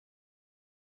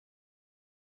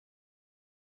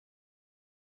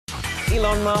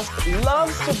Elon Musk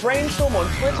loves to brainstorm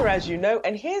on Twitter, as you know,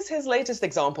 and here's his latest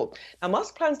example. Now,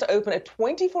 Musk plans to open a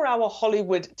 24-hour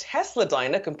Hollywood Tesla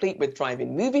diner, complete with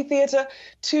drive-in movie theater,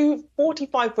 2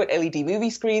 45-foot LED movie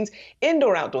screens,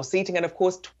 indoor-outdoor seating, and, of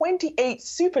course, 28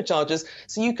 superchargers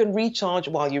so you can recharge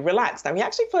while you relax. Now, he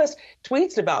actually first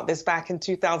tweeted about this back in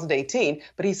 2018,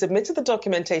 but he submitted the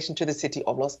documentation to the city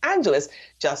of Los Angeles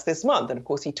just this month. And, of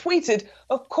course, he tweeted,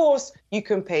 of course, you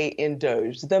can pay in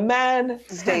Doge. The man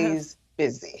stays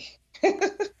busy.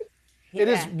 It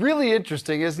is really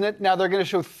interesting, isn't it? Now, they're going to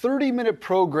show 30-minute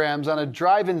programs on a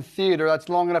drive-in theater that's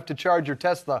long enough to charge your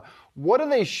Tesla. What are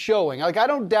they showing? Like, I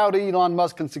don't doubt Elon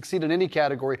Musk can succeed in any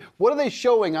category. What are they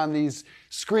showing on these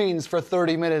screens for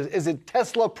 30 minutes? Is it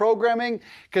Tesla programming?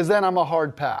 Because then I'm a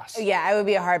hard pass. Yeah, it would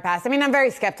be a hard pass. I mean, I'm very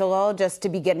skeptical, just to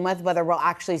begin with, whether we'll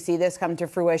actually see this come to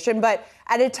fruition. But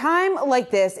at a time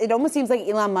like this, it almost seems like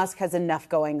Elon Musk has enough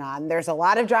going on. There's a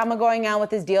lot of drama going on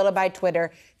with his deal to buy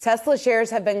Twitter. Tesla shares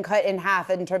have been cut in half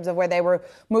in terms of where they were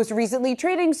most recently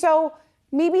trading. So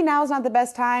maybe now's not the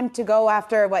best time to go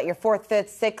after, your 4th,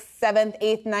 5th, 6th, 7th,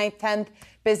 8th, 9th, 10th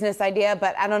business idea.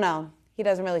 But I don't know. He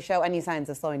doesn't really show any signs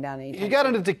of slowing down anytime. He got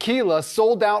into tequila,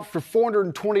 sold out for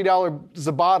 $420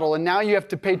 a bottle, and now you have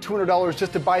to pay $200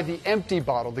 just to buy the empty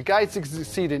bottle. The guy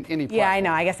succeed in any platform. Yeah, I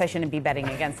know. I guess I shouldn't be betting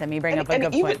against him. You bring up a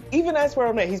good point. Even as we're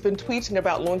on it, he's been tweeting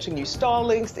about launching new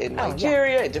Starlinks in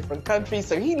Nigeria, in different countries.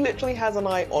 So he literally has an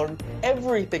eye on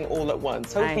everything all at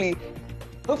once. Hopefully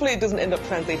it doesn't end up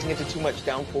translating into too much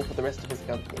downfall for the rest of his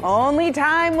company. Only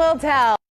time will tell.